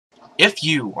If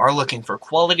you are looking for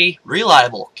quality,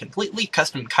 reliable, completely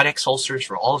custom kydex holsters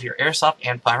for all of your airsoft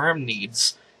and firearm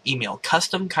needs, email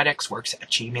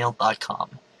customkydexworks@gmail.com.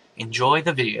 Enjoy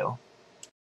the video.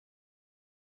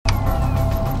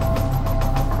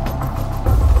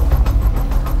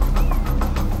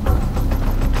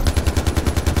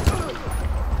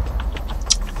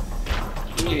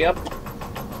 Yep.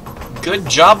 Good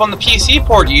job on the PC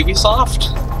port,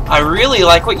 Ubisoft. I really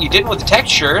like what you did with the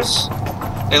textures.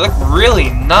 They look really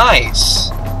nice.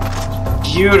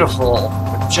 Beautiful.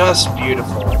 Just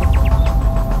beautiful.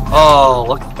 Oh,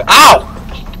 look at that. Ow!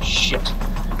 Shit.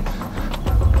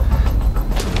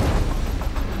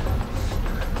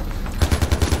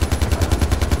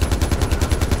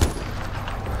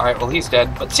 Alright, well he's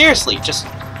dead. But seriously, just...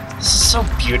 this is so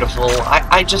beautiful.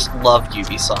 I just love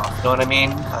Ubisoft, you know what I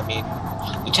mean?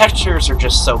 The textures are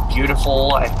just so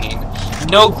beautiful.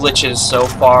 No glitches so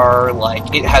far.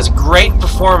 Like, it has great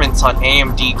performance on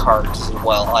AMD cards as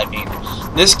well.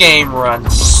 This game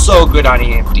runs so good on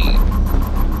AMD.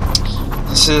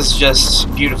 This is just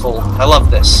beautiful. I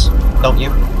love this, don't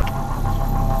you?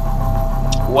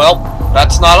 Well,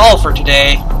 that's not all for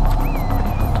today.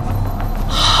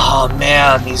 Oh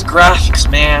man, these graphics,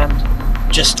 man.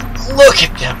 Just look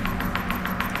at them.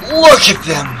 Look at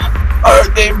them.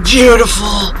 Aren't they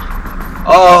beautiful?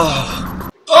 Oh.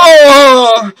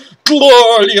 Oh!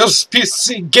 Glorious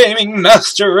PC gaming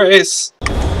master race.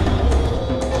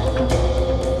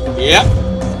 Yep.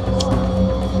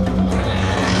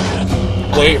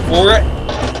 Wait for it.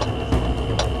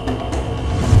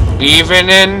 Even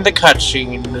in the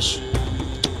cutscenes.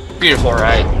 Beautiful,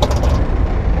 right?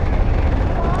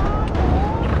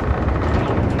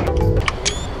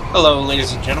 Hello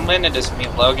ladies and gentlemen, it is me,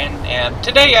 Logan, and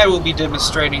today I will be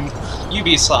demonstrating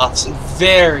Ubisoft's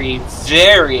very,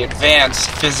 very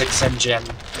advanced physics engine.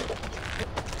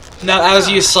 Now, as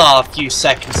you saw a few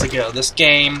seconds ago, this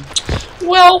game,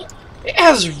 well, it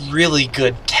has really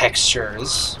good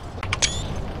textures.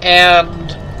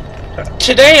 And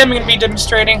today I'm going to be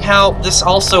demonstrating how this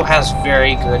also has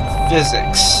very good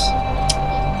physics.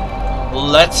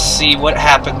 Let's see what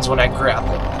happens when I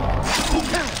grapple.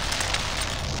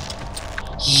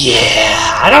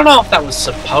 Yeah, I don't know if that was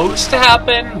supposed to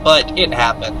happen, but it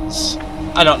happens.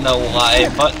 I don't know why,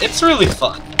 but it's really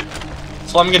fun.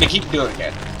 So I'm gonna keep doing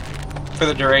it for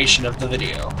the duration of the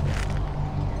video.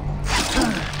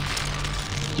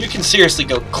 You can seriously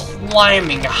go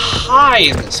climbing high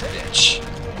in this bitch.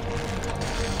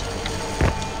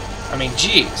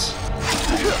 Jeez.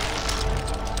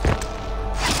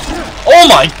 Oh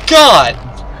my god!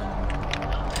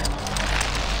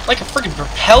 Like a freaking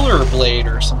propeller blade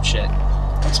or some shit.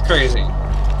 That's crazy.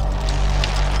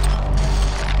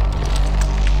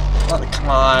 Oh, come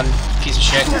on, piece of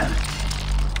shit.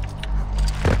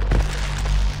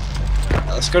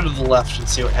 Now, let's go to the left and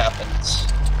see what happens.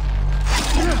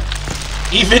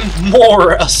 Even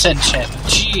more ascension.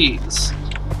 Jeez.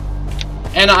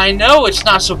 And I know it's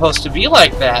not supposed to be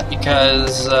like that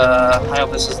because, I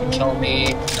hope this doesn't kill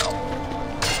me. No.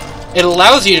 It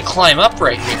allows you to climb up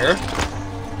right here.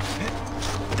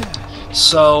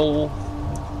 So,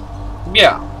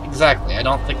 yeah, exactly. I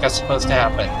don't think that's supposed to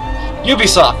happen.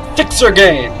 Ubisoft, fix your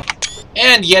game!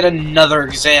 And yet another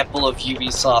example of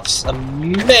Ubisoft's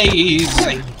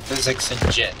amazing physics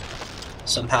engine.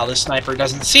 Somehow the sniper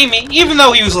doesn't see me, even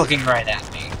though he was looking right at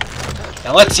me.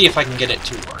 Now let's see if I can get it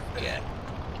to work again.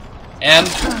 And,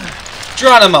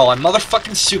 Geronimo, I'm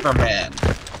motherfucking Superman.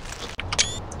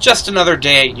 Just another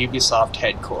day at Ubisoft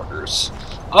headquarters.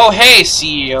 Oh hey,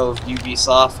 CEO of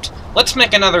Ubisoft. Let's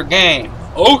make another game.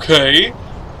 Okay.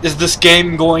 Is this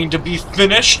game going to be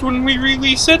finished when we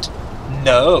release it?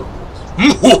 No.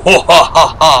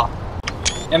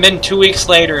 And then 2 weeks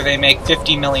later, they make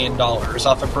 $50 million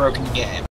off a broken game.